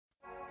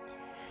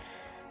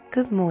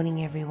Good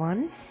morning,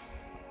 everyone.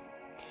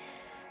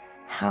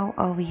 How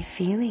are we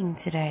feeling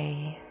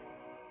today?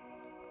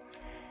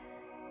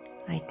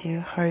 I do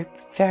hope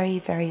very,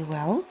 very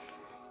well.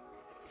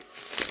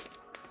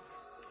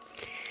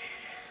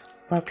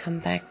 Welcome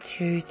back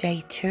to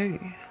day 2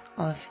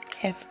 of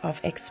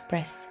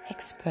Xpress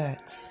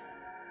Expert.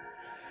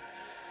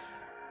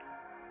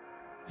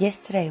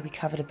 Yesterday we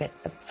covered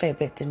a fair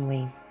bit, didn't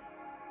we?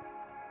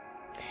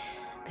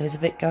 There was a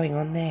bit going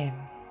on there.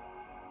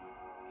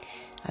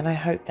 And I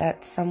hope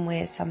that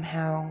somewhere,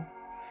 somehow,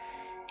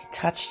 it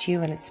touched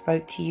you and it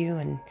spoke to you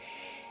and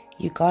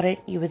you got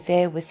it. You were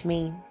there with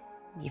me.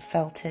 You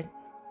felt it.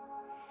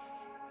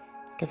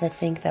 Because I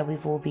think that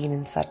we've all been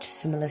in such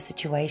similar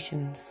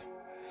situations.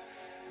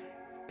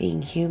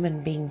 Being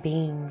human, being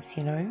beings,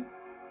 you know.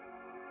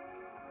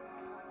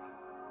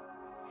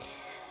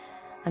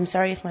 I'm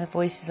sorry if my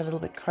voice is a little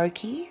bit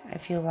croaky. I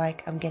feel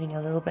like I'm getting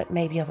a little bit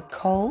maybe of a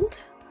cold.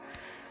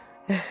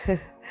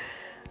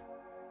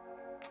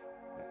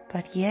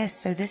 But yes,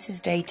 so this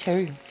is day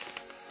 2.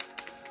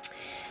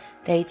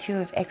 Day 2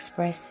 of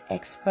Xpress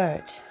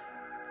Expert.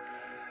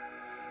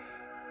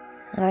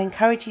 And I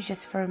encourage you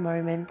just for a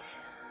moment,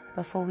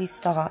 before we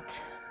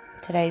start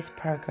today's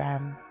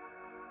program,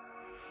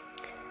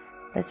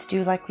 let's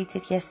do like we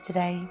did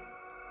yesterday.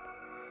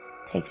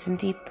 Take some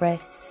deep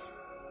breaths.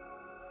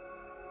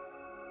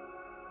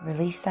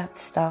 Release that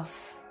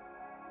stuff.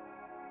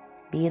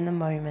 Be in the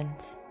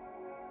moment.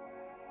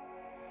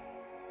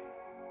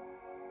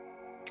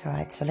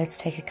 Alright, so let's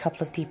take a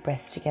couple of deep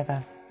breaths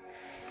together.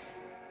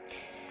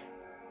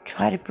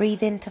 Try to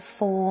breathe in to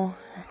 4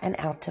 and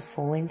out to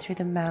 4. In through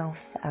the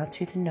mouth, out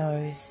through the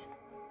nose.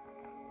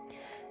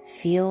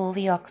 Feel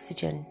the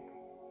oxygen.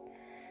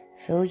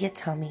 Fill your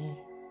tummy.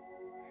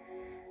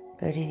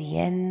 Go to the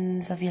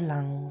ends of your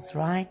lungs,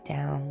 right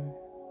down.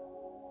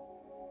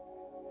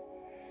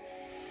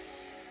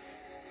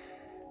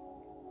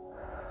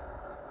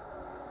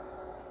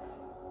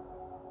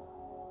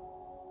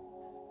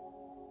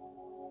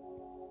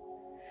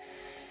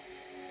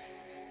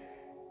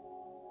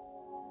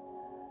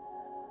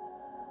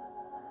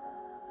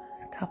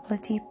 Just a couple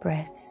of deep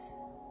breaths.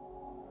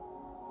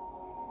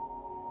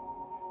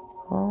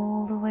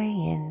 All the way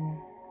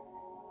in.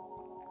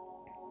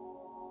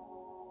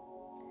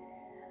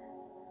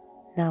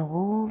 Now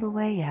all the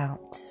way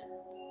out.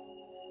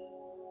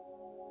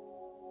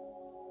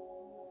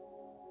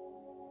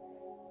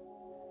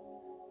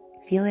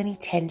 Feel any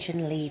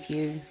tension leave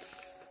you.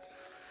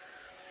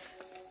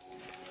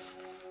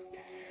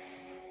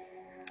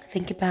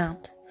 Think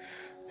about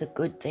the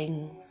good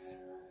things,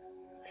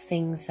 the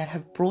things that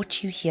have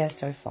brought you here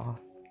so far.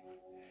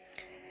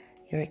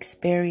 Your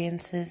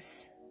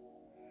experiences.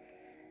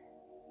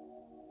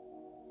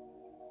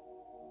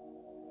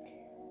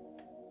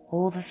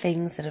 All the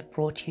things that have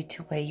brought you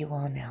to where you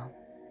are now.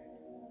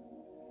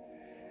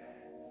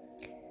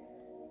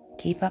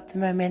 Keep up the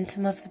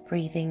momentum of the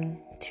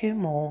breathing. 2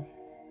 more.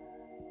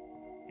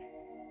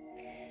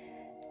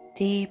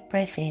 Deep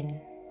breath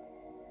in.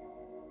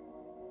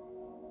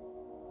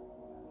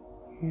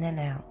 And then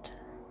out.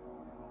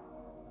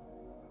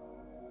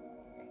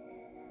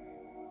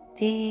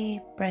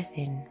 Deep breath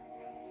in.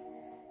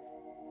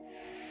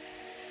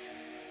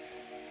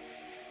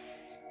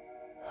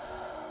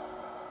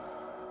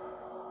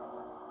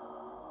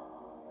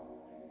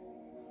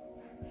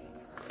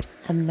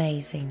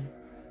 Amazing.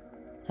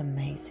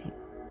 Amazing.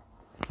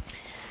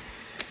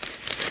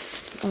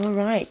 All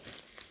right.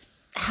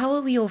 How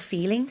are we all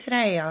feeling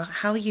today?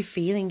 How are you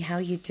feeling? How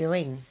are you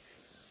doing?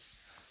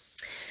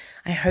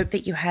 I hope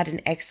that you had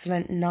an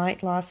excellent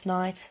night last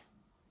night.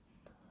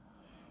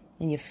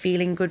 And you're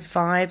feeling good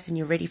vibes and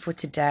you're ready for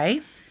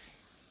today.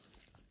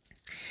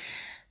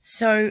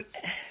 So,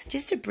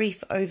 just a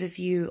brief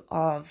overview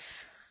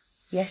of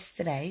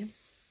yesterday.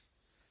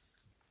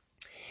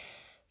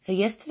 So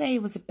yesterday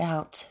was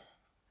about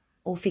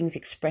all things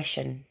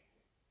expression,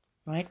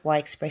 right? Why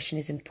expression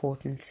is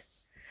important.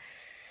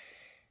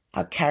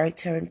 Our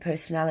character and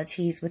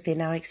personalities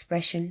within our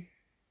expression.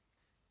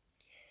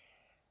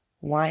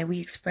 Why we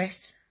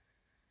express.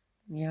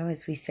 You know,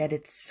 as we said,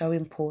 it's so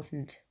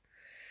important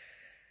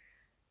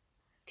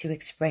to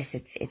express.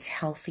 It's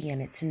healthy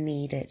and it's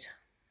needed.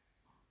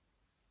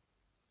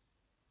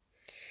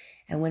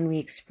 And when we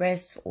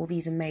express, all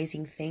these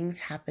amazing things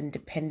happen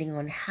depending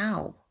on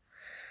how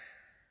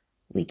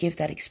we give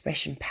that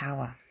expression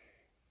power.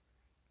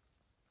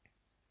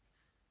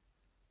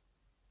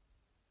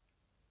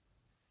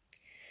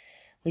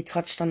 We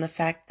touched on the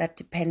fact that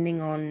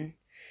depending on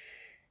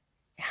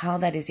how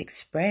that is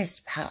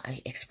expressed,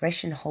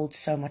 expression holds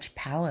so much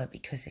power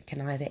because it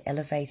can either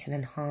elevate and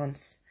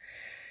enhance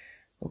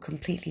or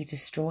completely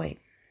destroy.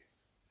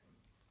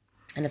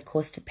 And of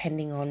course,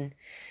 depending on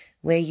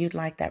where you'd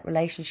like that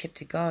relationship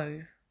to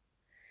go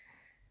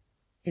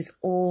is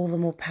all the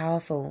more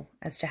powerful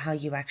as to how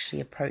you actually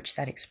approach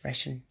that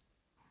expression.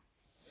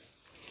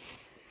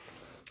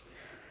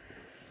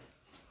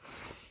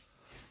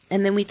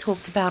 And then we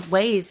talked about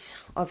ways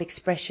of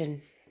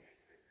expression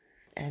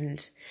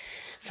and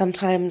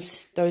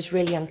sometimes those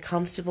really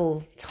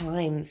uncomfortable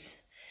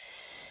times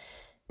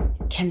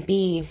can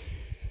be,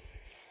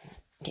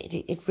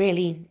 it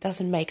really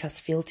doesn't make us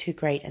feel too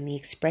great, and the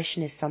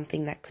expression is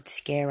something that could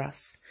scare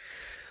us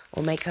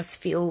or make us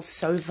feel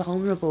so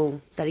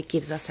vulnerable that it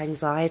gives us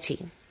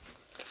anxiety.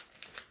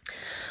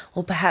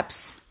 Or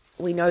perhaps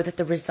we know that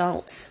the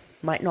result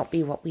might not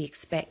be what we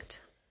expect.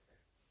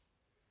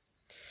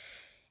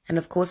 And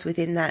of course,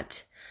 within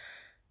that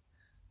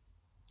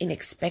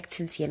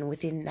inexpectancy and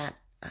within that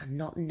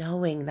not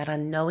knowing, that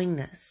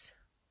unknowingness,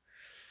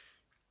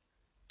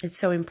 it's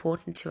so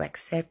important to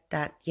accept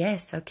that,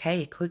 yes,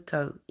 okay, it could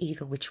go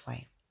either which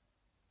way.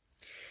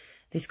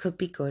 This could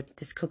be good,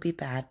 this could be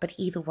bad, but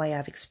either way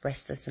I've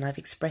expressed this, and I've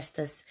expressed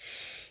this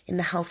in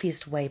the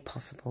healthiest way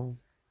possible,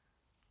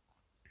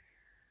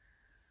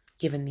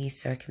 given these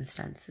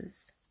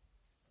circumstances.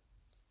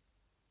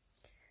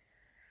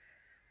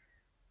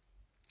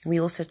 We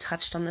also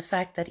touched on the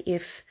fact that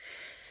if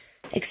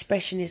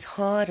expression is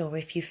hard, or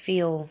if you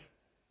feel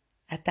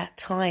at that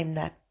time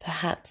that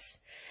perhaps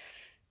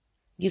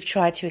you've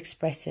tried to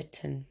express it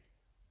and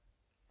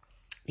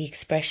the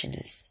expression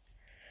is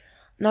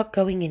not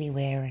going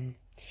anywhere and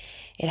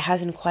it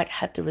hasn't quite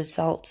had the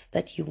results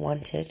that you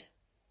wanted,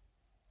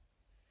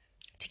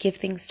 to give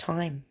things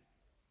time.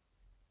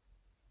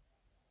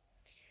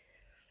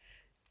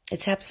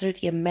 It's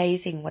absolutely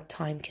amazing what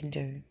time can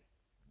do.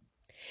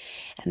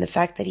 And the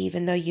fact that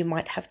even though you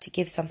might have to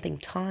give something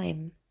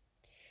time,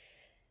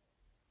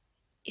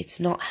 it's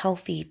not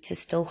healthy to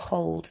still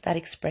hold that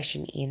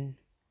expression in.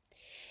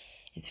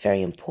 It's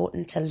very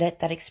important to let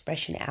that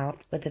expression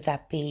out, whether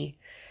that be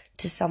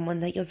to someone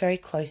that you're very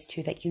close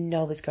to, that you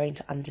know is going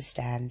to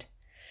understand.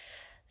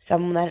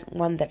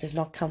 Someone that does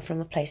not come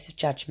from a place of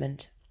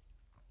judgment.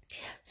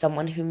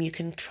 Someone whom you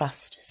can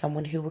trust.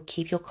 Someone who will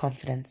keep your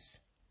confidence.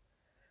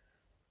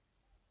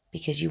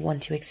 Because you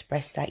want to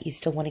express that. You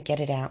still want to get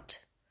it out.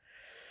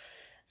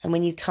 And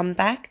when you come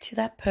back to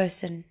that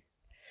person,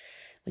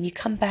 when you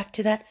come back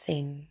to that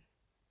thing,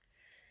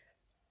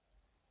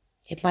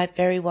 it might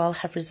very well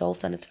have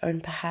resolved on its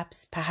own,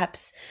 perhaps.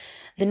 Perhaps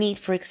the need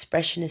for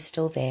expression is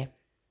still there.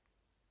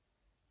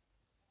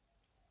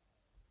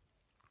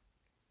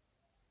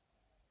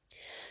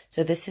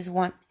 So this is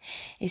what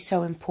is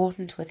so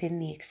important within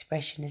the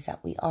expression, is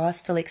that we are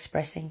still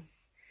expressing.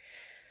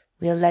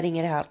 We are letting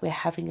it out. We're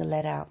having a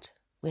let out.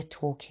 We're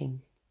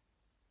talking.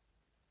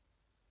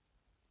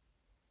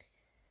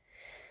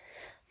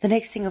 The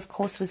next thing, of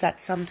course, was that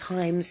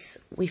sometimes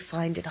we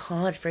find it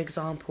hard. For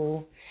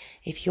example,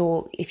 if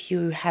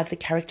you have the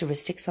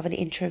characteristics of an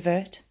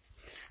introvert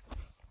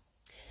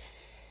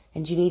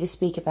and you need to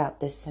speak about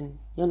this and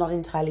you're not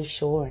entirely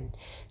sure, and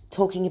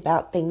talking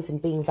about things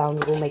and being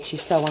vulnerable makes you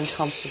so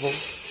uncomfortable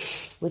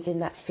within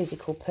that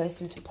physical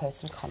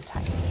person-to-person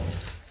contact.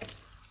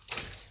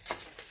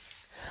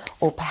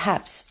 Or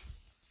perhaps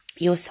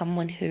you're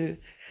someone who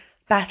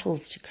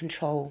battles to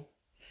control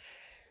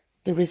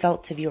the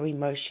results of your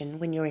emotion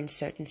when you're in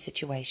certain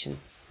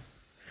situations.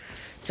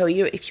 So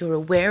if you're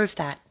aware of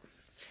that,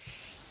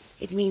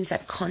 it means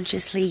that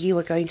consciously you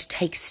are going to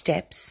take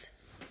steps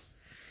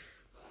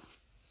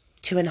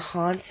to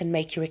enhance and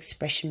make your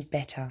expression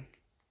better.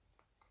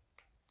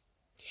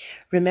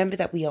 Remember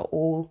that we are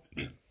all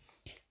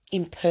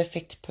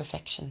imperfect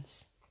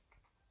perfections.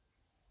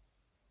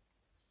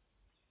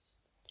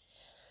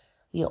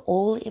 We are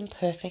all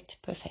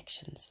imperfect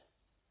perfections.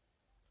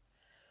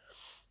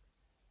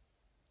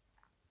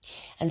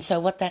 And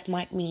so what that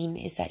might mean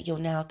is that you're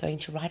now going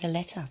to write a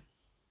letter.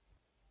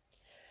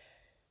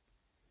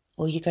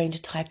 Or you're going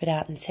to type it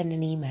out and send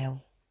an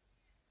email.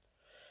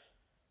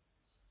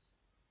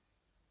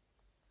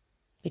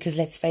 Because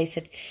let's face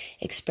it,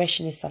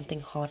 expression is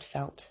something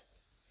heartfelt.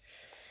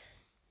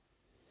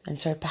 And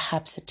so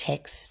perhaps a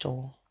text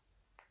or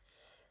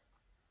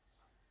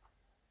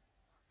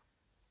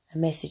a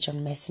message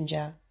on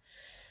Messenger.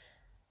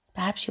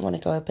 Perhaps you want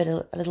to go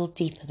a little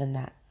deeper than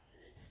that.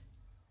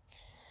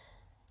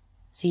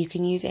 So you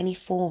can use any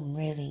form,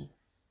 really.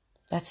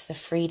 That's the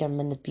freedom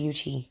and the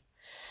beauty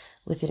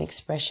within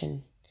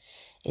expression,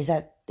 is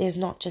that there's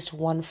not just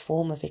one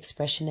form of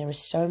expression. There are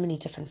so many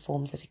different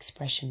forms of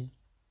expression.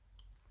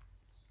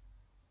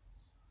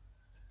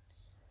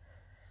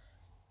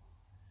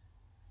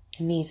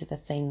 And these are the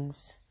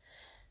things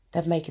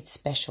that make it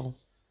special.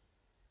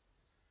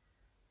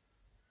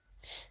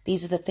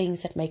 These are the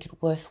things that make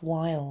it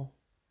worthwhile.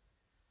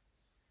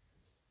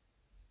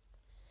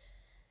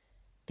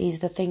 These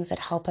are the things that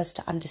help us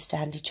to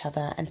understand each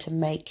other and to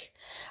make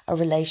a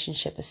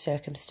relationship, a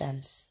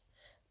circumstance,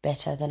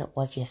 better than it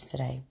was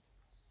yesterday.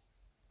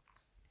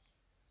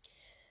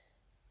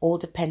 All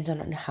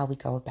dependent on how we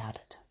go about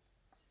it.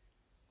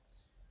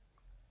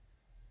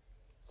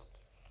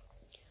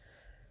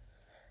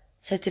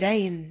 So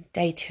today in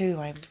day 2,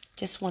 I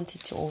just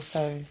wanted to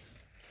also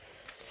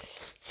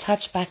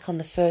touch back on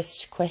the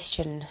first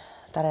question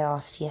that I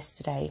asked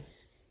yesterday,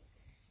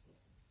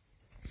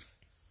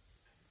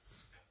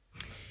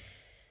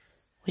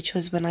 which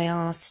was when I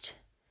asked,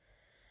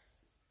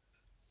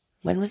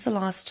 when was the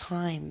last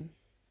time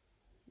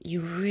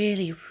you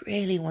really,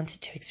 really wanted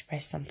to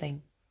express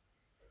something?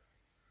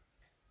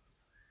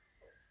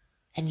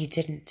 And you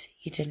didn't.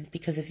 You didn't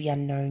because of the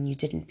unknown. You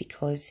didn't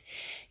because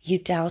you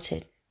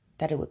doubted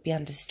that it would be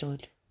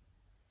understood.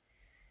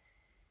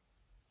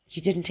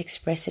 You didn't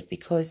express it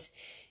because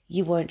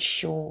you weren't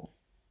sure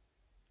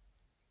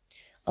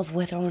of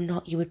whether or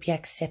not you would be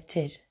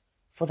accepted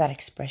for that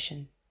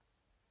expression.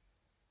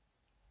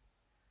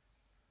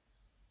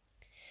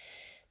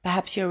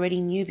 Perhaps you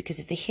already knew because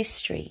of the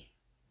history.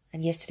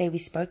 And yesterday we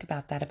spoke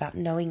about that, about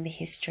knowing the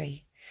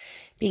history,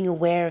 being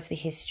aware of the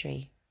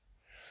history.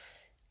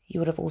 You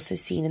would have also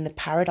seen in the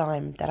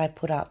paradigm that I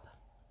put up,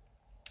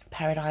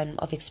 paradigm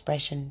of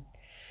expression.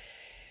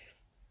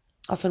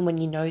 Often when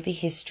you know the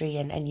history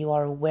and you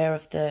are aware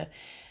of the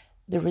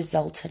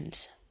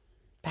resultant,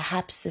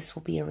 perhaps this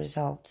will be a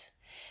result.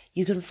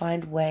 You can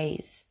find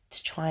ways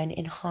to try and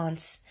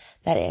enhance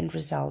that end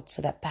result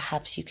so that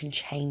perhaps you can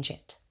change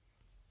it.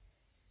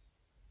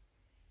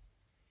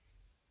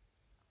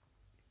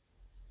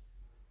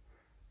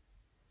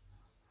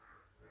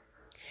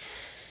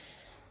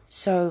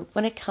 So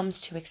when it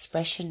comes to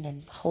expression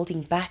and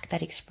holding back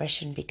that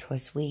expression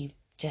because we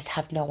just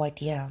have no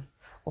idea,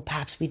 or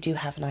perhaps we do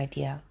have an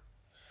idea,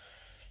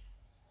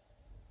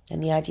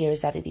 and the idea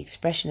is that the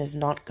expression is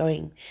not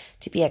going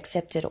to be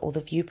accepted, or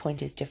the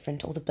viewpoint is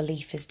different, or the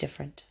belief is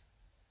different,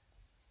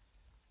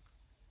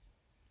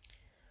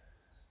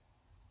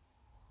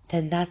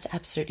 then that's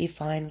absolutely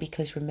fine,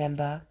 because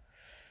remember,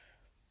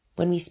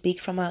 when we speak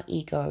from our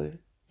ego,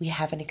 we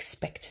have an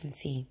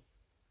expectancy.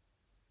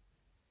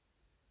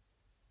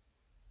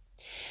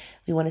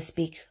 We want to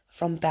speak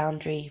from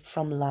boundary,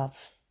 from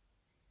love,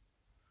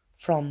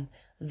 from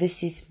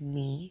this is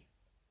me,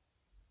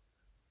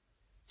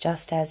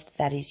 just as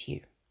that is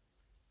you.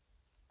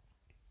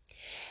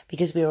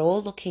 Because we're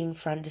all looking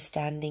for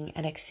understanding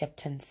and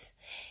acceptance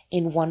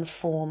in one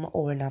form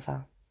or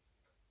another.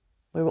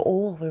 We're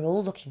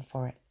all looking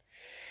for it.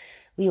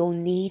 We all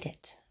need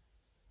it.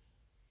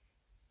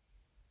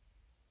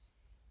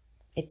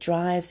 It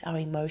drives our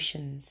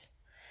emotions.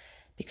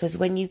 Because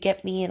when you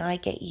get me and I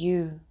get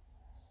you,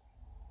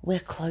 we're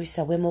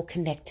closer, we're more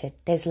connected.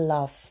 There's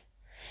love.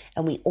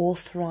 And we all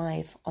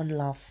thrive on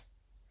love,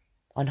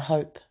 on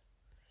hope,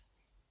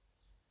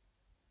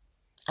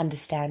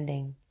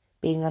 understanding,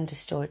 being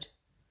understood.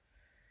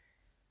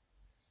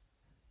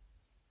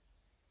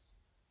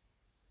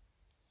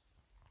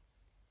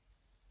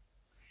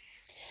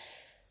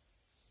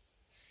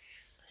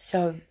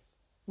 So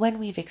when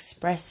we've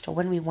expressed, or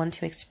when we want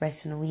to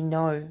express, and we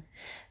know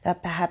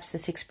that perhaps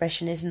this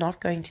expression is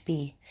not going to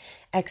be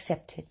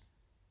accepted,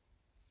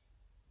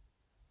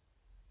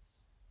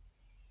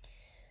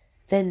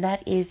 then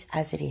that is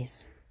as it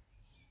is.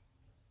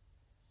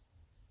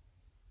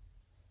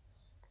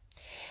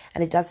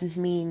 And it doesn't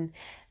mean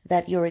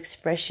that your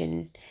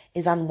expression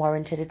is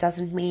unwarranted. It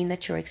doesn't mean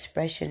that your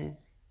expression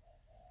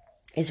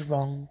is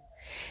wrong.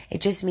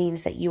 It just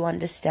means that you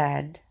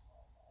understand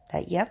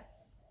that, yep,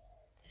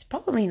 it's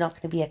probably not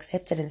going to be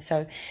accepted. And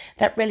so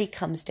that really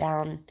comes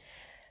down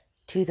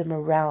to the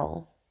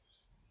morale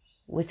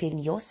within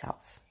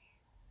yourself.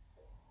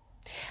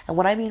 And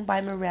what I mean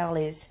by morale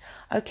is,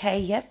 okay,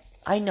 yep,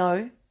 I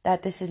know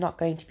that this is not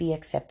going to be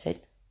accepted.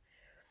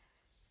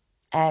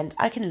 And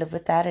I can live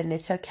with that, and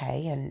it's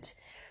okay. And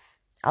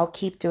I'll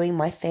keep doing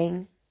my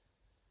thing.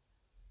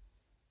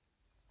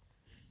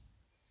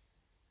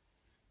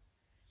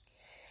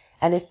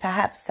 And if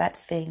perhaps that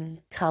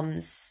thing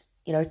comes,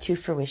 to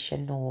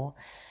fruition, or,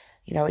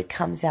 it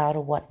comes out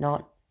or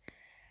whatnot,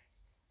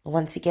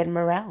 once again,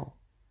 morale.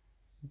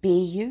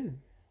 Be you.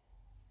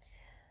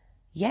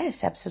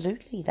 Yes,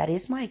 absolutely. That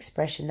is my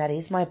expression. That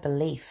is my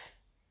belief.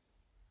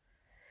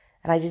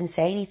 And I didn't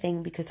say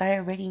anything because I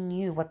already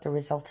knew what the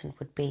resultant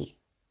would be.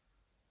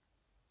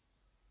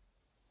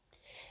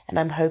 And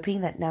I'm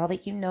hoping that now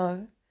that you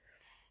know,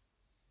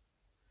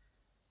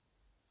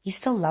 you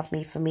still love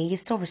me for me. You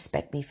still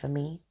respect me for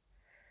me.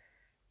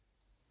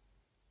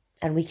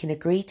 And we can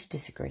agree to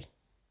disagree.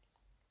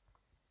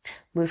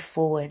 Move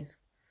forward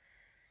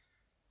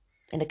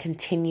in a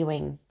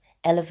continuing,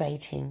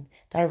 elevating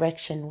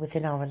direction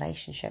within our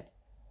relationship.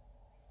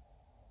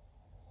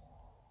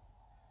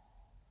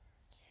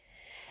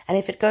 And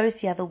if it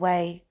goes the other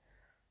way,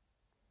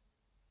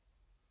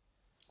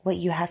 what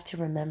you have to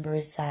remember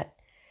is that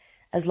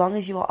as long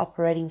as you are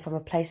operating from a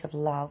place of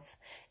love,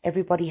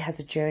 everybody has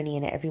a journey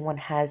and everyone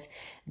has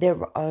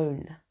their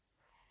own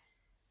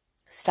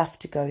stuff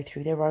to go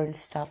through, their own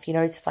stuff.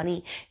 It's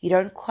funny, you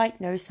don't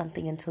quite know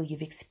something until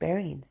you've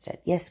experienced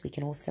it. Yes, we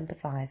can all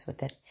sympathize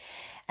with it.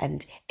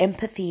 And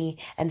empathy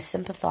and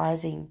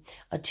sympathizing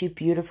are two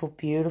beautiful,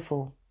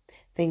 beautiful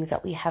things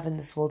that we have in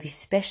this world,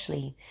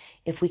 especially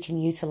if we can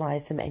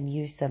utilize them and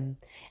use them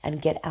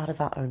and get out of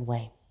our own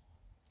way.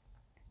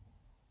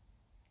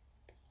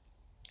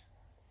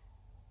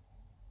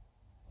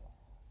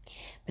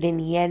 But in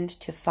the end,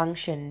 to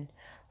function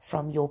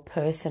from your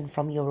person,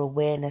 from your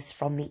awareness,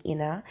 from the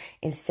inner,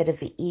 instead of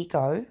the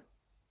ego,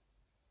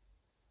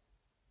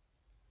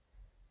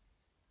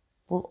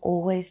 will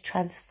always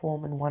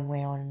transform in one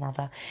way or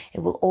another. It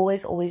will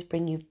always, always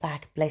bring you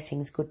back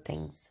blessings, good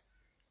things.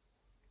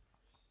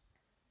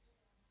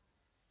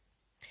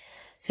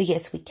 So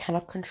yes, we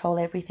cannot control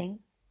everything.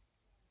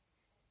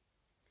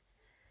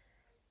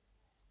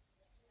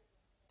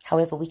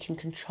 However, we can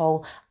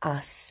control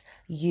us,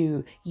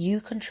 you.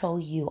 You control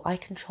you. I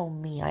control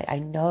me. I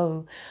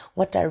know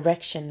what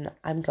direction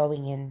I'm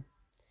going in.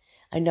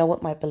 I know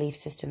what my belief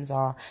systems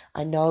are.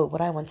 I know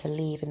what I want to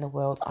leave in the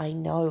world. I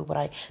know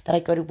that I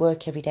go to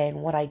work every day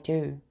and what I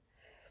do.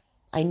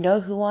 I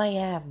know who I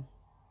am.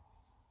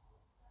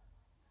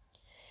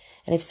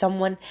 And if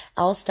someone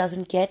else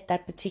doesn't get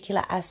that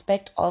particular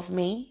aspect of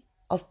me,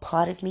 of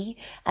part of me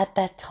at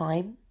that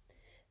time,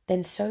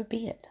 then so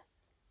be it.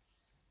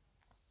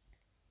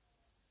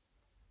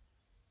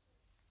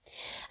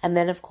 And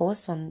then, of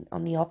course, on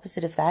the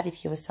opposite of that,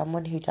 if you are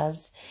someone who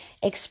does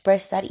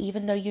express that,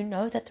 even though you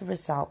know that the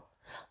result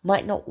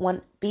might not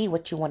be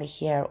what you want to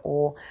hear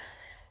or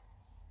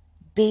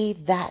be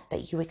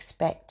that you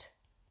expect.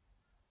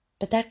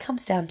 But that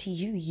comes down to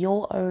you,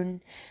 your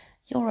own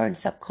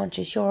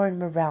subconscious, your own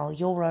morale,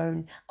 your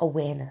own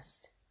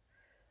awareness.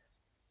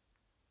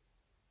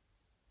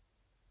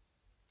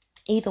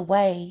 Either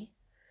way,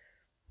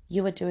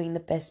 you are doing the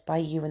best by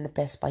you and the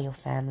best by your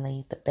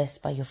family, the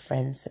best by your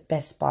friends, the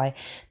best by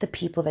the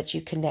people that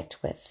you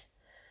connect with,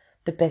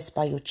 the best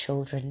by your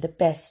children, the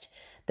best,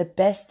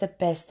 because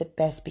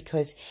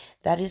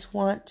that is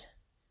what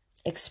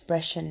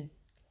expression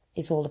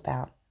is all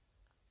about.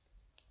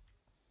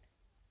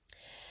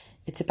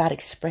 It's about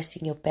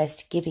expressing your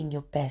best, giving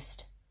your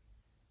best,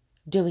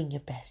 doing your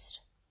best.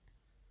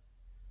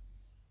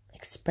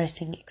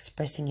 Expressing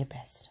your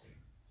best.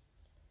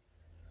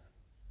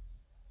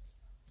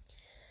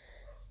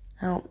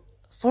 Now,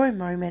 for a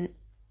moment,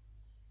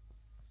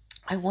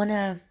 I want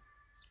to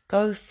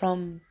go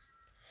from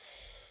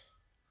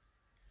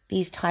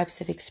these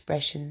types of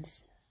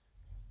expressions,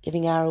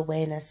 giving our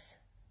awareness,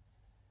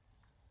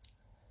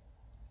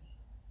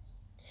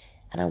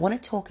 and I want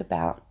to talk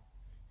about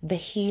the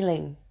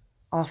healing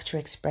after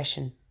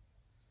expression.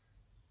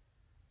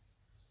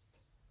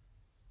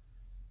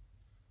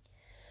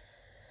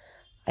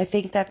 I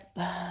think that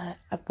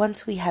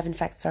once we have,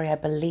 I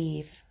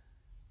believe,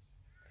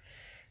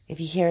 if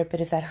you hear a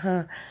bit of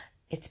that,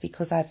 it's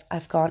because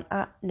I've gone,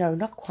 no,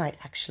 not quite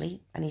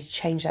actually. I need to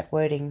change that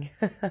wording.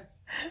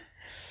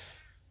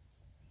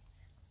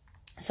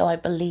 So I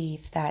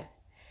believe that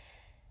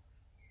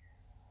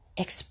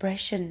the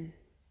expressions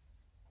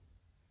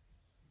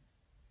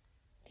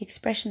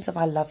of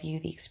I love you,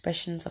 the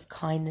expressions of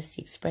kindness,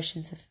 the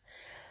expressions of,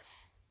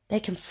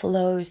 they can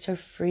flow so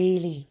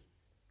freely.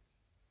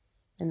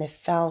 And they're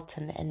felt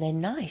and they're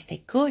nice, they're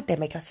good, they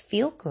make us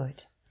feel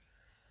good.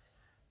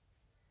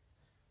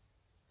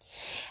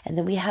 And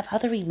then we have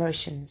other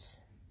emotions,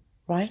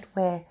 right?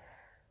 Where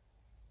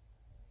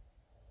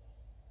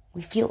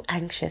we feel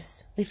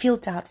anxious, we feel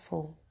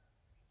doubtful,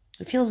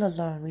 we feel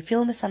alone, we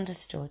feel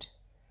misunderstood.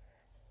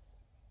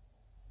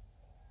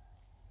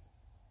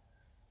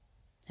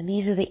 And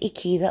these are the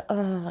icky, why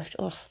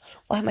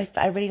am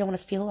I really don't want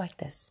to feel like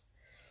this.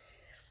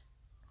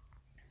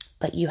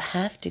 But you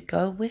have to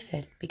go with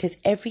it because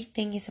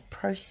everything is a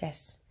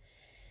process.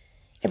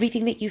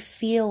 Everything that you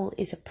feel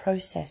is a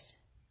process.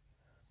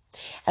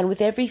 And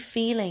with every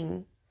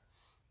feeling,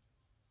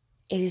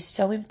 it is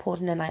so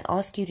important, and I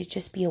ask you to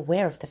just be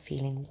aware of the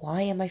feeling.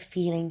 Why am I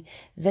feeling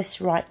this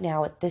right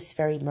now at this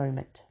very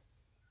moment?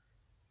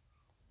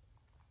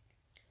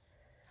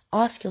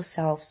 Ask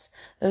yourselves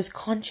those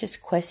conscious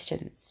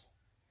questions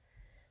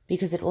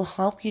because it will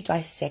help you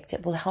dissect.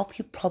 It will help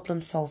you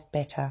problem solve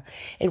better.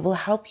 It will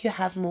help you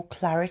have more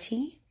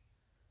clarity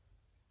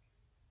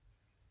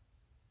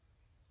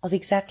of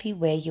exactly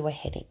where you are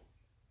heading.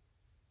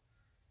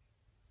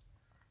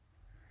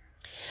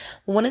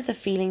 One of the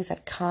feelings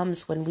that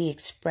comes when we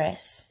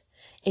express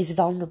is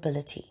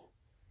vulnerability.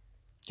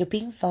 You're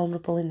being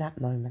vulnerable in that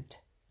moment.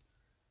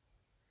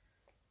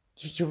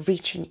 You're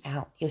reaching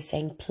out. You're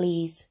saying,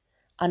 please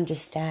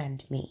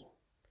understand me.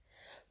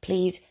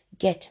 Please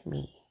get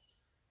me.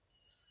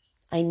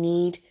 I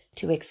need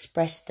to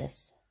express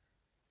this.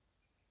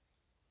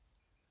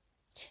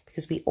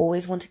 Because we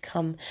always want to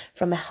come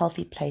from a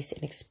healthy place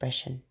in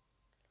expression.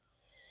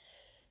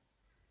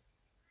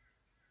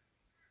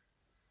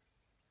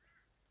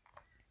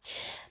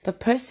 But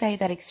per se,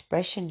 that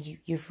expression,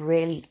 you've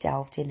really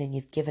delved in and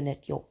you've given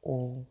it your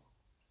all.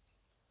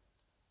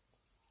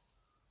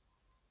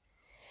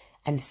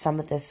 And some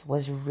of this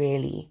was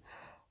really,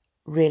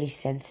 really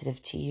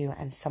sensitive to you.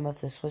 And some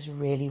of this was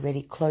really,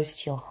 really close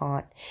to your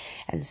heart.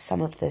 And some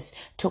of this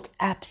took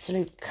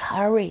absolute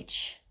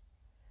courage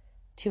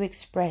to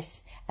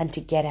express and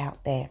to get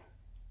out there.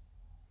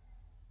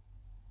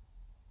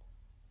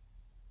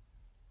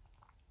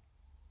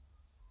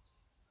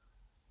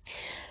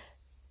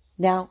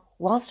 Now,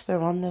 whilst we're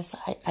on this,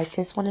 I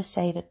just want to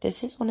say that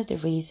this is one of the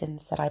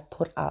reasons that I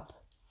put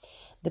up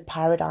the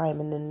paradigm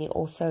and then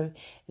also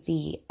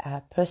the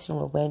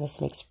personal awareness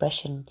and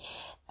expression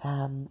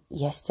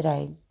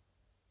yesterday,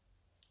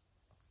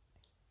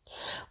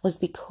 was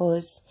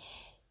because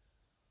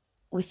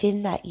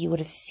within that you would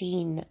have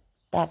seen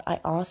that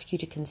I ask you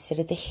to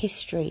consider the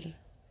history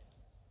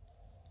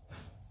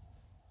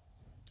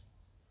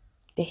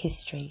the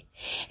history.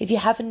 If you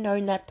haven't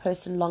known that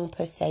person long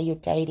per se, you're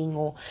dating,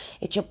 or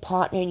it's your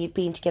partner and you've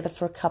been together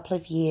for a couple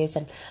of years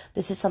and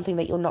this is something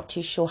that you're not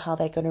too sure how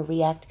they're going to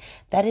react,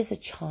 that is a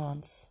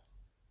chance.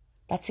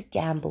 That's a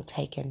gamble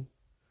taken,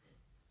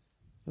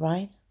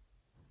 right?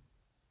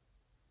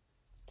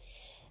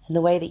 And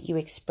the way that you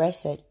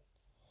express it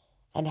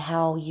and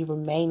how you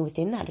remain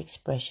within that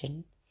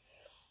expression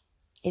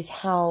is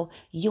how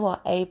you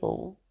are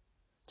able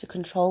to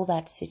control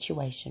that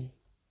situation.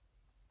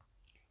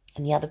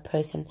 And the other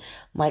person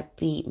might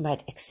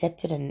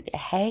accept it and,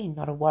 hey,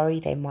 not a worry,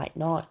 they might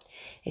not,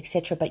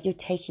 etc. But you're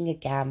taking a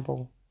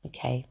gamble,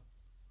 okay?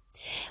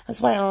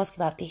 That's why I ask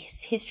about the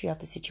history of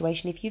the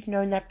situation. If you've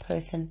known that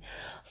person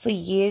for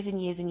years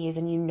and years and years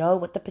and you know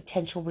what the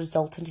potential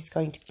resultant is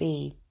going to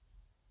be,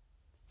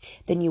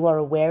 then you are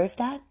aware of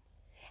that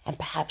and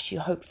perhaps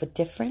you hope for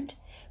different.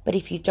 But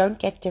if you don't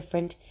get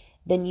different,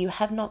 then you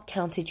have not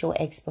counted your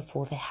eggs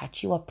before they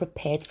hatch. You are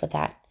prepared for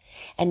that.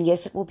 And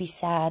yes, it will be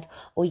sad,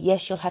 or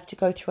yes, you'll have to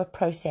go through a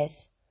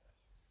process,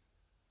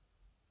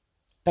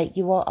 but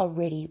you are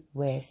already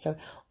aware. So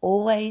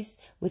always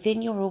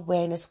within your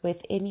awareness,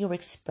 within your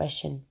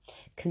expression,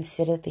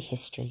 consider the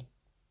history.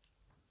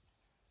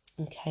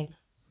 Okay.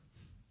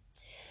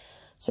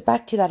 So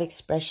back to that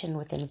expression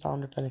within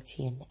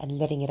vulnerability and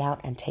letting it out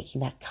and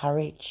taking that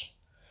courage.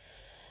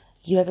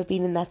 You ever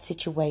been in that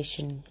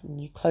situation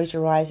and you close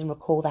your eyes and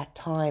recall that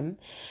time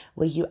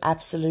where you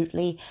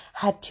absolutely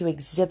had to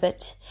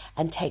exhibit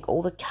and take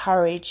all the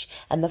courage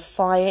and the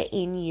fire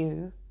in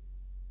you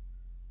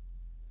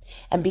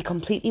and be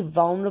completely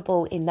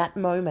vulnerable in that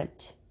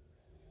moment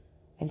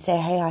and say,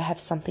 hey, I have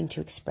something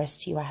to express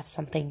to you. I have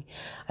something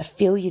I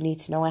feel you need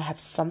to know. I have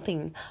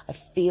something I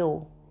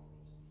feel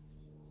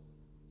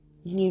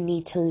you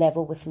need to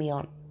level with me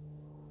on.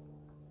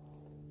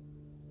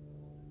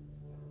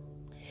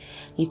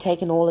 You've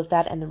taken all of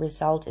that and the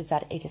result is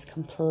that it is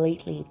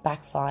completely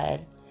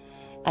backfired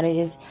and it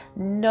is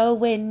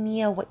nowhere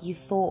near what you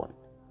thought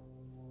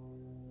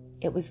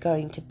it was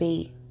going to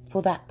be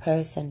for that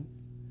person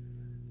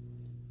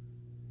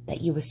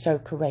that you were so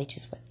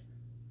courageous with.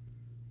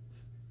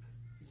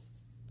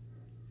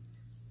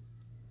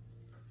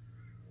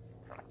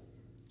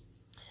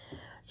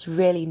 It's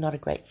really not a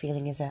great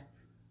feeling, is it?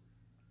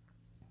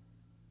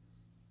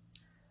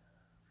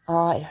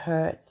 Oh, it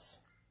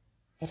hurts.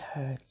 It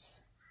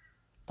hurts.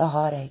 The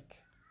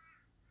heartache.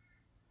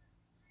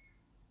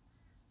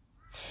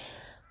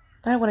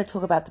 Now I want to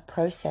talk about the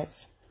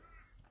process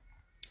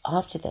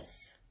after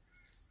this.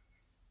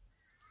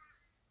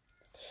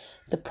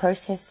 The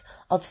process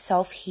of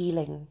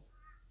self-healing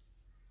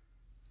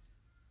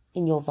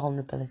in your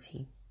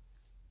vulnerability.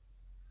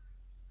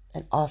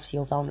 And after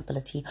your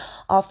vulnerability,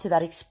 after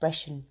that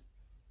expression.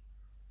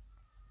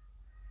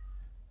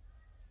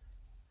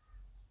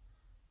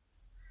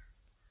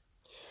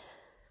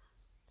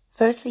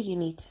 Firstly, you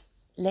need to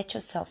let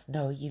yourself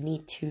know you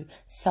need to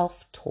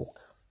self-talk.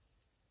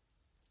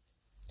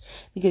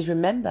 Because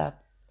remember,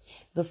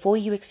 before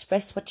you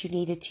expressed what you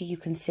needed to, you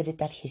considered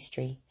that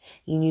history.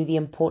 You knew the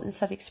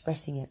importance of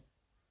expressing it.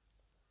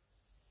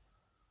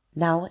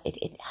 Now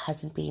it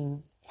hasn't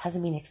been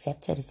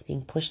accepted. It's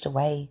being pushed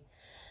away.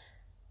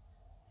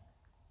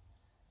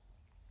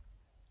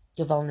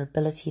 Your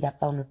vulnerability,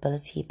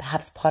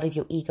 perhaps part of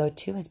your ego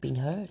too has been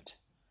hurt.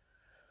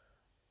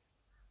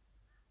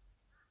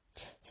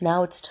 So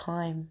now it's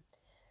time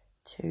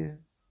to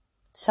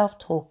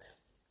self-talk.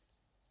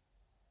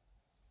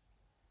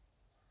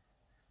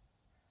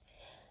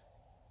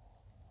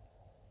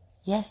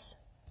 Yes,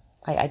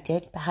 I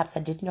did. Perhaps I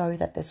did know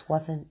that this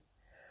wasn't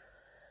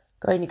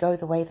going to go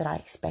the way that I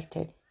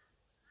expected.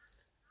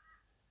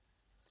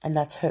 And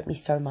that's hurt me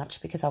so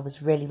much because I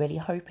was really, really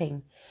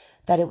hoping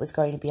that it was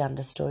going to be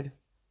understood.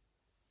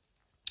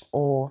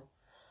 Or,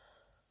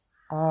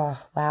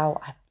 oh, wow,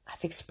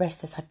 I've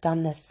expressed this, I've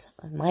done this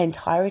in my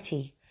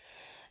entirety.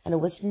 And it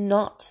was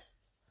not,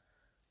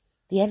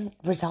 the end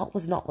result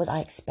was not what I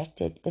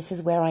expected. This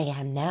is where I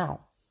am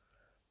now.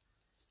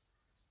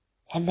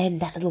 And then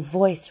that little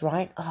voice,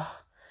 right?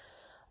 Oh,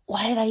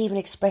 why did I even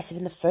express it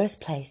in the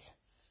first place?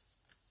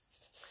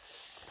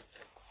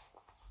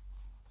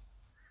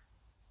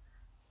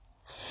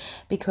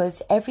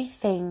 Because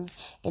everything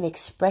in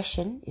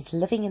expression is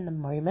living in the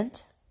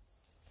moment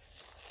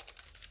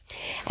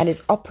and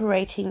is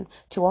operating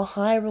to a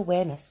higher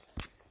awareness.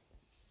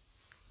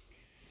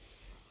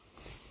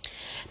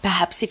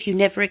 Perhaps if you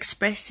never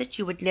expressed it,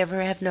 you would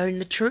never have known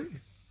the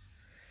true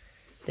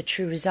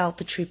result,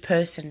 the true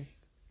person.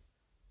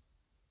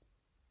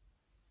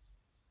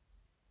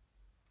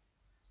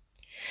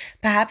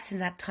 Perhaps in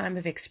that time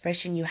of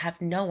expression, you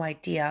have no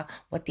idea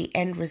what the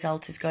end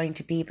result is going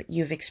to be, but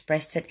you've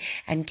expressed it.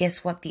 And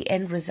guess what? The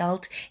end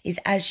result is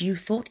as you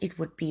thought it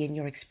would be in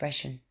your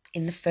expression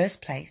in the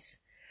first place.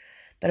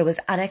 But it was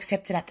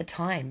unaccepted at the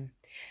time.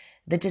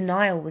 The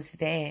denial was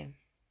there.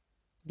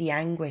 The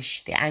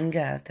anguish, the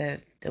anger, the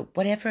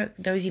whatever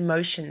those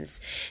emotions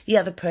the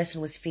other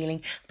person was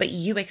feeling, but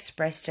you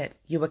expressed it.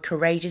 You were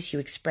courageous, you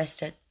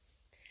expressed it.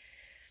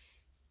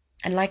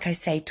 And like I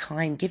say,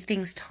 time, give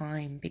things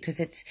time, because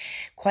it's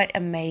quite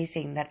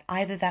amazing that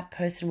either that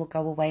person will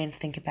go away and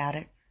think about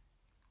it,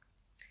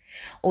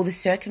 or the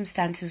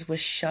circumstances will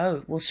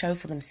show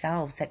for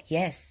themselves that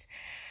yes,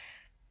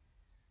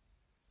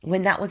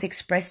 when that was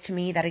expressed to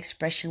me, that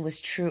expression was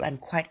true and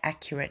quite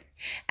accurate.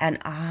 And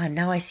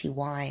now I see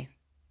why.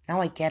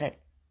 Now I get it.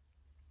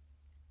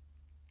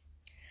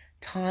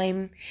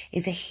 Time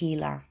is a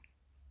healer.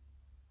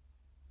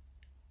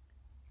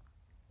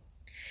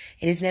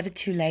 It is never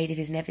too late. It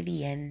is never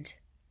the end.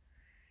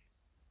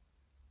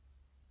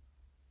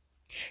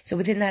 So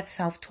within that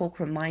self-talk,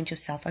 remind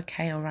yourself,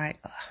 okay, all right,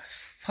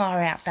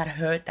 far out, that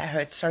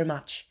hurt so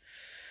much.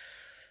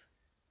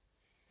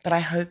 But I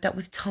hope that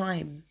with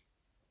time,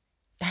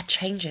 that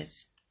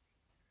changes.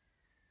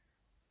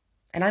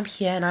 And I'm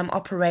here and I'm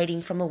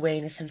operating from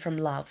awareness and from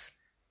love.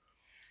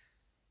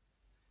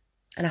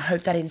 And I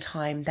hope that in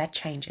time, that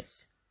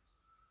changes.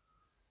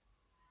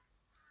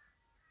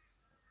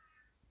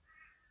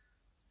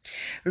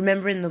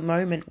 Remember, in the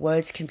moment,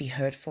 words can be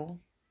hurtful.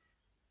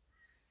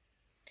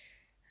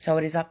 So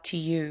it is up to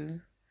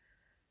you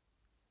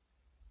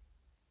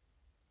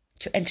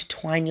to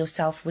intertwine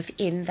yourself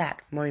within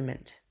that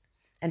moment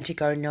and to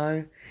go,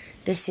 no,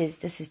 this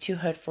is too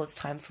hurtful. It's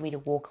time for me to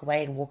walk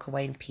away and walk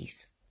away in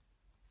peace.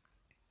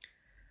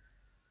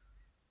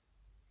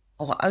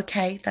 Or,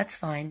 okay, that's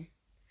fine.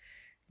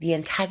 The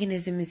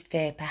antagonism is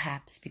there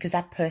perhaps because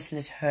that person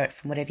is hurt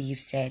from whatever you've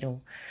said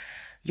or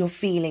your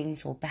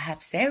feelings, or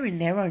perhaps they're in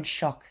their own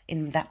shock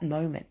in that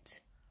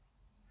moment.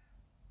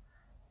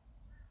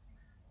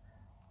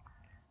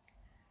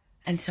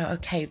 And so,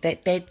 okay,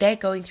 they're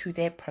going through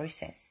their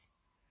process.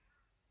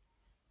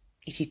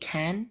 If you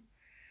can,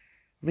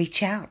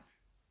 reach out.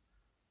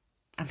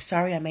 I'm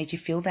sorry I made you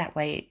feel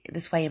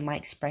this way in my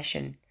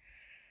expression.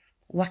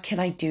 What can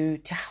I do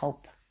to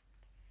help?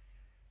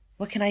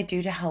 What can I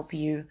do to help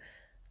you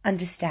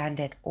understand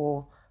it?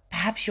 Or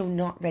perhaps you're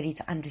not ready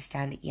to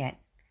understand it yet.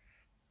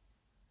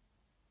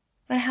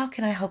 But how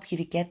can I help you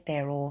to get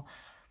there? Or,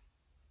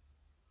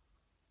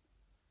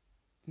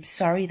 I'm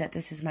sorry that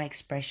this is my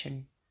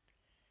expression.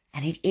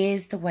 And it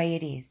is the way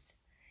it is.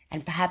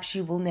 And perhaps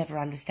you will never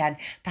understand.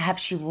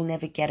 Perhaps you will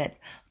never get it.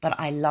 But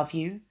I love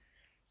you.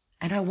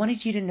 And I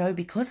wanted you to know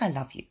because I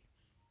love you.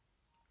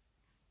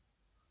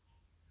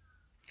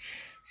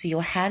 So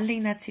you're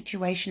handling that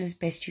situation as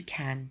best you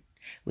can.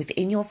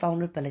 Within your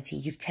vulnerability,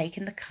 you've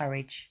taken the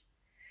courage.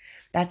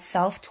 That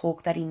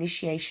self-talk, that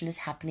initiation is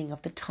happening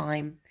of the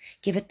time.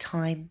 Give it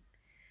time.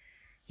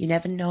 You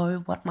never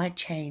know what might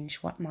change,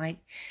 what might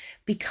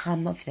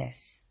become of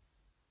this.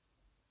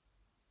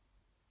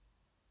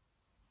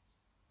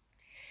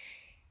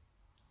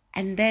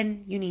 And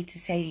then you need to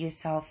say to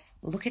yourself,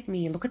 look at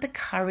me, look at the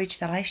courage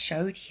that I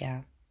showed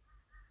here.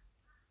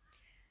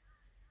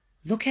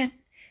 Look at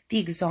the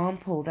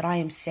example that I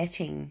am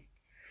setting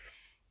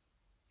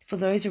for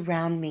those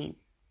around me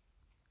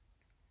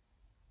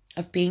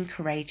of being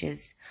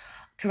courageous,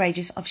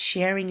 of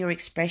sharing your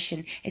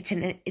expression. It's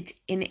in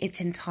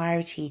its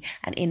entirety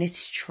and in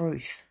its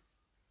truth.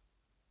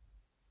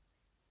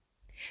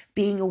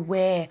 Being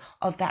aware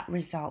of that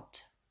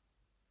result.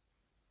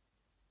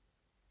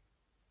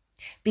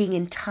 Being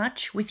in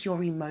touch with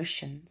your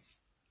emotions.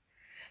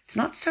 It's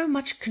not so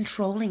much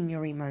controlling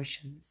your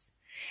emotions.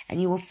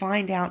 And you will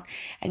find out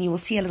and you will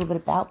see a little bit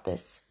about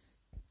this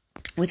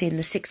within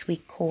the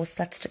 6-week course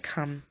that's to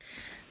come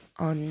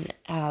on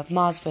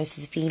Mars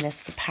versus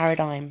Venus, the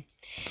paradigm,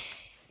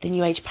 the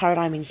New Age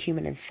paradigm in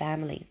human and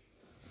family.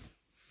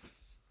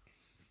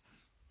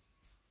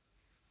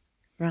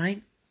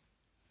 Right?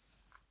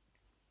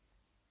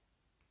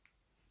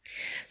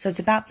 So it's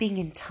about being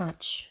in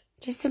touch,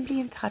 just simply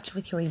in touch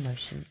with your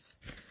emotions.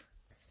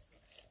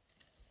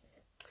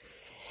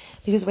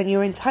 Because when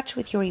you're in touch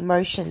with your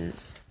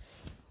emotions,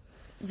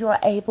 you are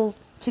able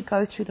to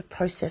go through the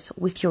process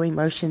with your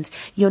emotions.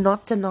 You're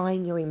not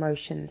denying your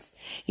emotions.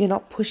 You're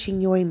not pushing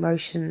your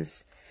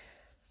emotions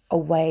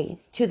away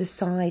to the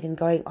side and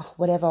going, oh,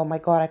 whatever, oh my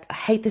God, I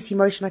hate this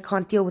emotion. I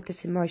can't deal with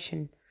this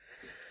emotion.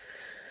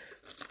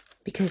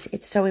 Because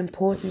it's so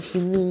important.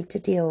 You need to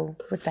deal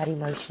with that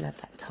emotion at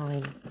that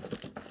time.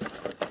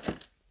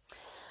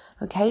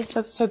 Okay,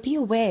 so be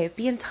aware,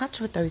 be in touch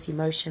with those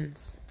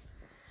emotions.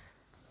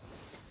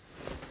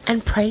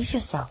 And praise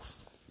yourself.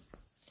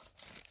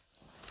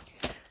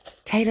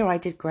 Taylor, I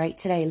did great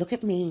today. Look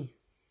at me.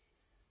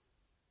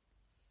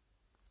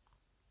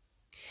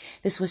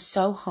 This was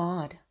so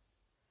hard.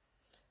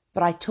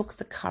 But I took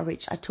the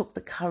courage.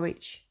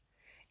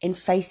 In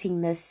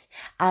facing this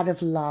out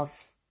of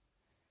love.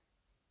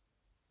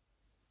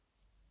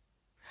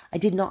 I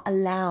did not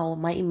allow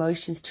my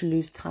emotions to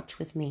lose touch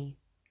with me.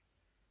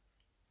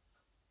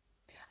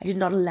 I did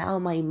not allow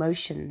my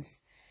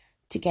emotions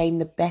to gain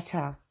the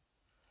better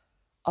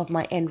of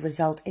my end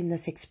result in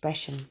this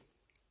expression.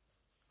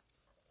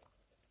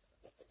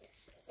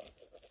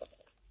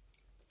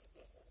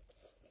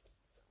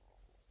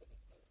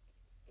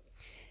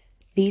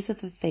 These are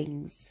the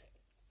things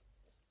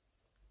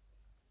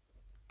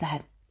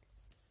that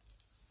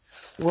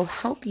will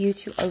help you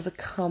to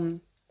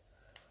overcome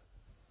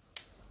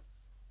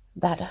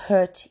that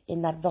hurt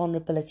in that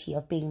vulnerability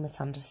of being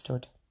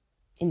misunderstood,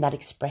 in that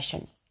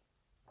expression.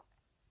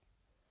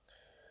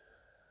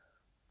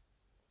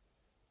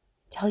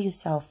 Tell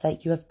yourself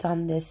that you have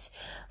done this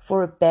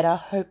for a better,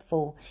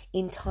 hopeful,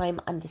 in time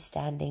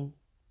understanding.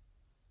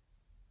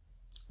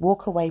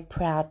 Walk away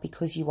proud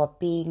because you are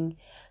being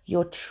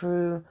your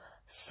true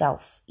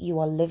self. You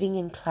are living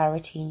in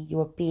clarity. You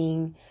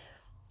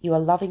are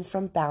loving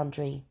from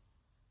boundary.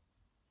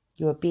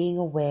 You are being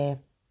aware.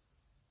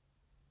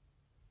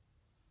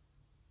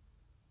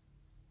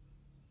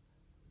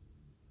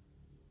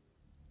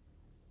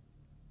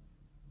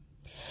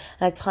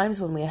 And at times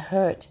when we're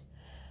hurt,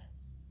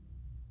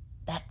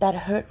 that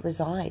hurt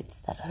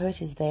resides. That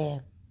hurt is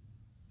there.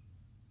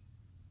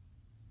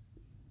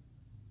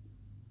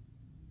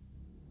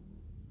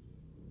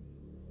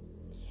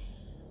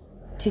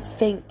 To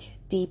think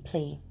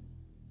deeply.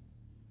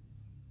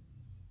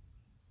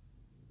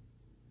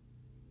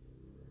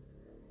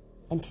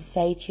 And to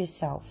say to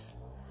yourself,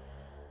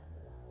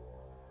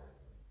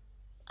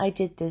 I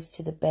did this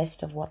to the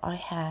best of what I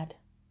had.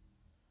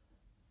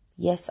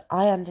 Yes,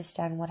 I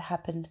understand what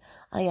happened.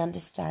 I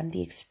understand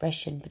the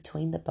expression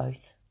between the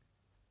both.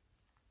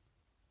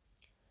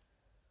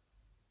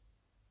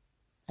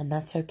 And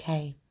that's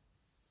okay.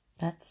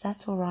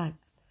 That's all right.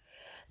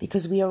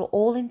 Because we are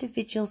all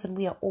individuals and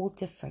we are all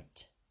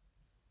different.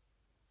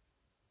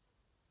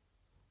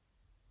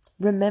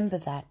 Remember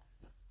that.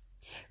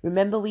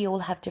 Remember, we all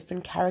have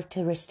different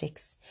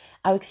characteristics.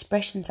 Our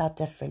expressions are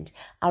different.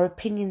 Our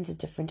opinions are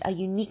different. Our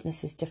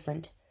uniqueness is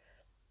different.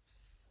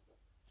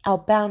 Our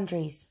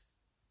boundaries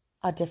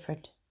are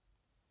different.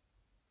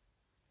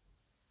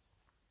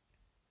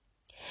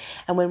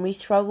 And when we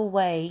throw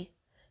away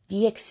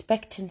the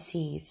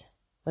expectancies,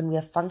 when we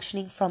are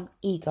functioning from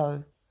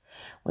ego,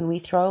 when we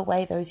throw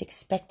away those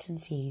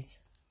expectancies,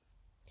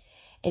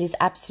 it is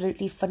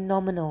absolutely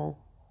phenomenal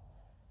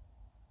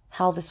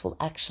how this will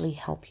actually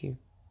help you.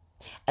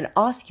 And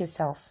ask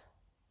yourself,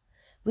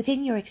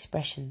 within your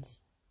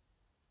expressions,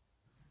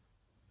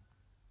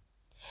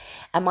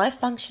 am I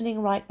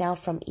functioning right now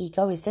from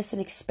ego? Is this an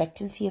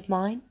expectancy of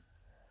mine?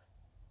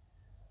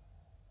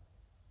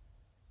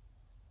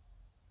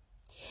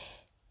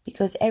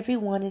 Because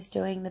everyone is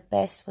doing the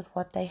best with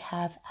what they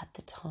have at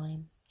the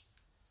time.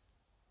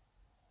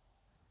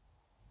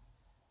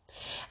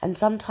 And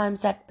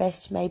sometimes that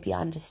best may be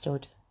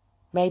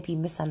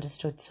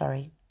misunderstood,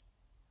 sorry.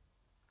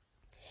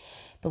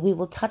 But we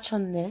will touch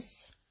on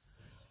this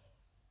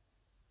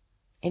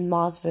in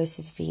Mars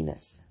versus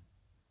Venus,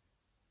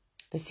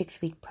 the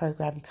 6-week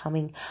program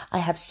coming. I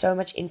have so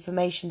much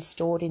information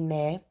stored in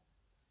there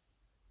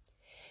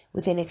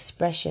within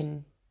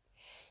expression,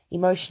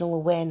 emotional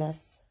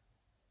awareness,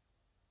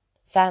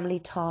 family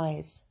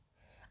ties,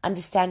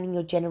 understanding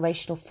your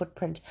generational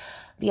footprint.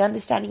 The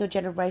understanding your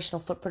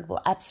generational footprint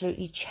will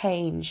absolutely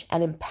change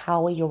and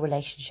empower your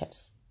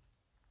relationships.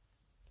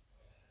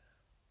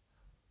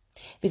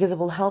 Because it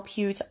will help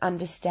you to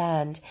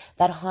understand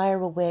that higher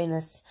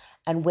awareness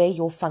and where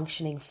you're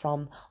functioning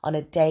from on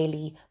a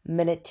daily,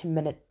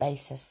 minute-to-minute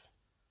basis.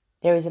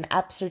 There is an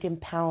absolute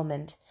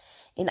empowerment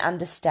in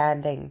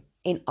understanding,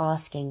 in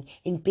asking,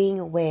 in being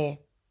aware,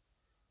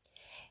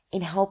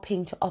 in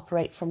helping to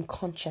operate from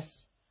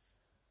conscious.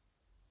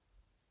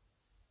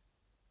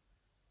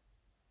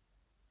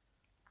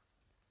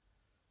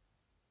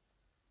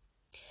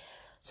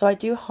 So I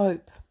do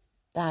hope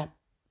that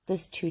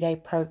this 2-day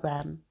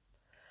program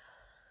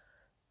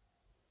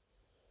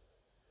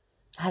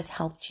has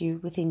helped you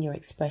within your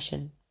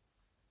expression.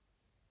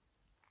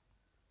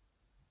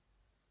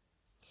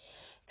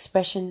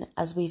 Expression,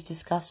 as we've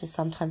discussed, is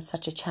sometimes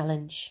such a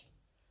challenge,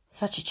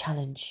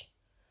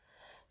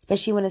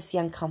 especially when it's the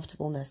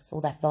uncomfortableness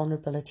or that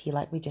vulnerability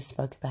like we just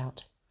spoke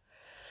about,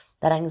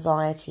 that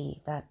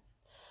anxiety, that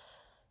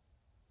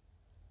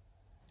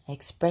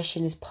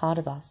expression is part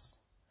of us.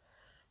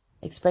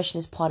 Expression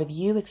is part of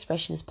you,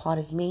 expression is part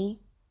of me.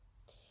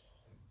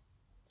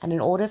 And in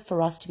order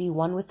for us to be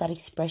one with that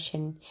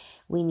expression,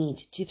 we need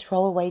to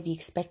throw away the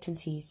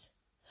expectancies,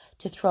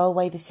 to throw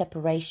away the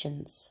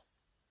separations.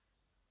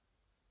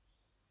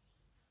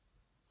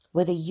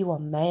 Whether you are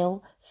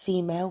male,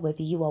 female,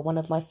 whether you are one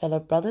of my fellow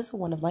brothers or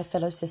one of my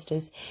fellow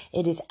sisters,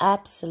 it is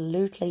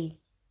absolutely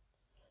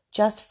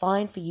just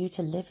fine for you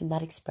to live in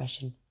that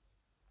expression.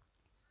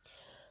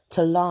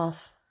 To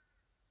laugh,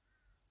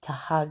 to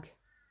hug,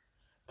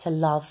 to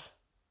love,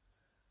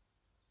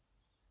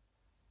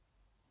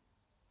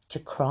 to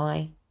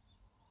cry,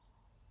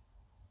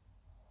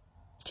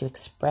 to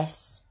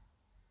express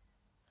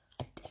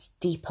at a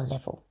deeper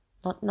level.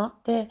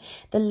 Not the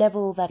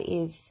level that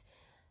is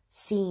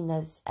seen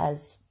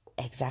as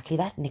exactly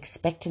that, an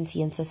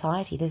expectancy in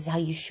society. This is how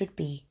you should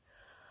be.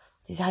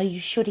 This is how you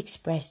should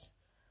express.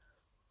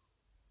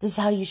 This is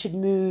how you should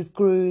move,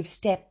 groove,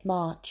 step,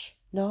 march.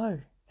 No.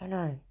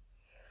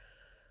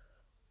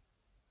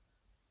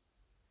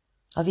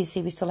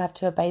 Obviously, we still have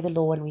to obey the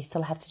law and we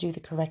still have to do the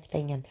correct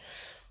thing. And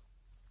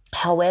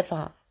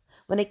however,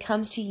 when it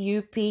comes to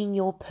you being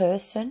your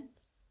person,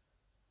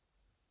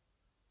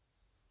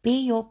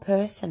 be your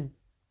person.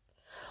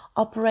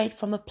 Operate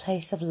from a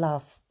place of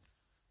love.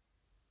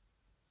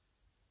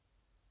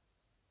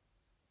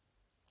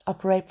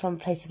 Operate from a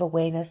place of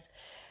awareness,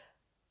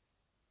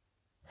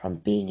 from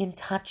being in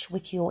touch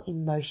with your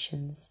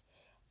emotions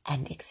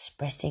and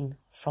expressing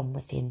from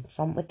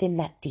within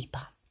that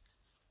deeper.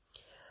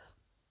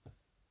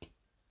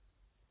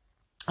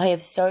 I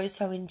have so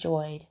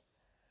enjoyed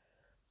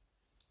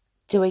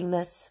doing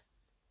this,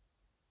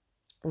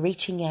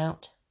 reaching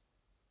out.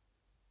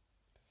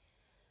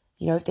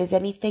 You know, if there's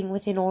anything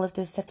within all of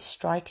this that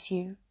strikes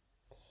you,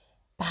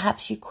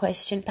 perhaps you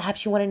question,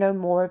 perhaps you want to know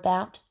more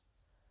about,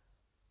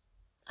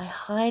 I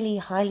highly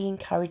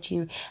encourage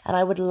you, and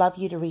I would love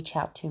you to reach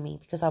out to me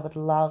because I would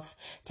love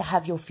to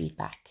have your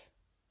feedback.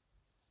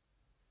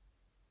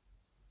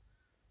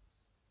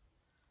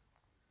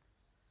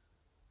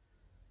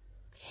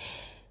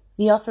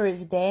 The offer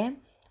is there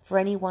for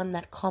anyone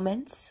that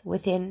comments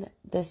within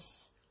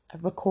this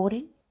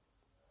recording.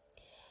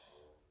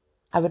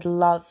 I would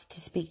love to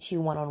speak to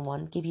you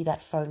one-on-one, give you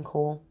that phone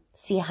call,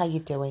 see how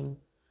you're doing,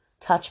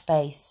 touch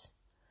base,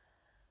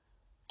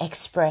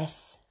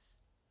 express.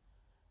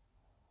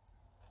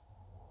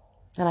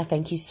 And I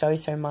thank you so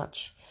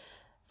much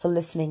for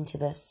listening to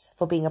this,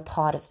 for being a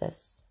part of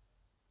this.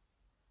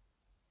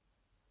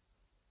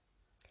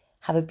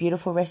 Have a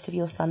beautiful rest of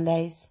your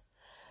Sundays.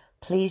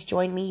 Please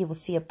join me. You will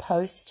see a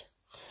post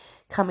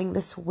coming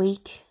this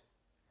week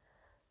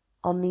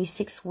on the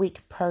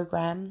 6-week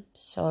program.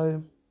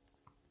 So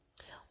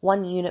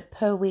 1 unit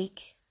per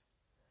week.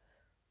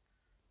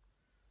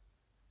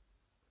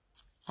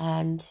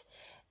 And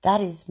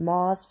that is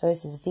Mars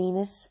versus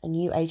Venus, a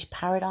new age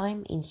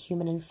paradigm in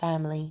human and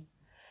family.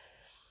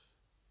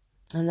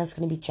 And that's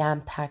going to be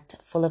jam-packed,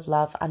 full of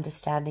love,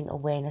 understanding,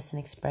 awareness, and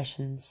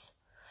expressions.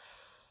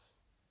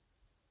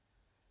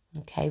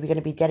 Okay, we're going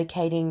to be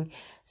dedicating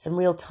some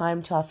real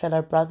time to our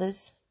fellow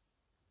brothers,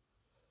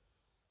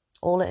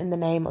 all in the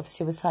name of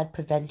suicide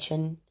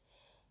prevention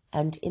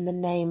and in the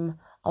name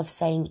of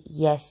saying,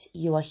 yes,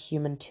 you are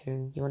human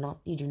too.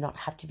 You do not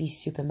have to be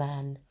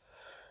Superman.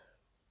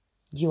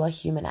 You are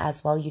human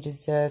as well. You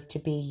deserve to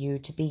be you,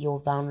 to be your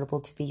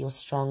vulnerable, to be your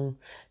strong,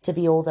 to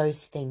be all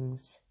those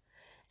things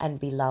and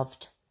be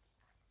loved.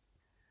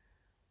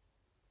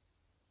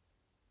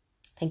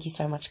 Thank you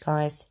so much,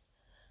 guys.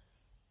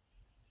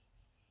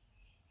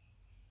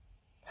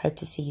 Hope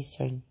to see you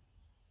soon.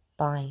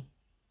 Bye.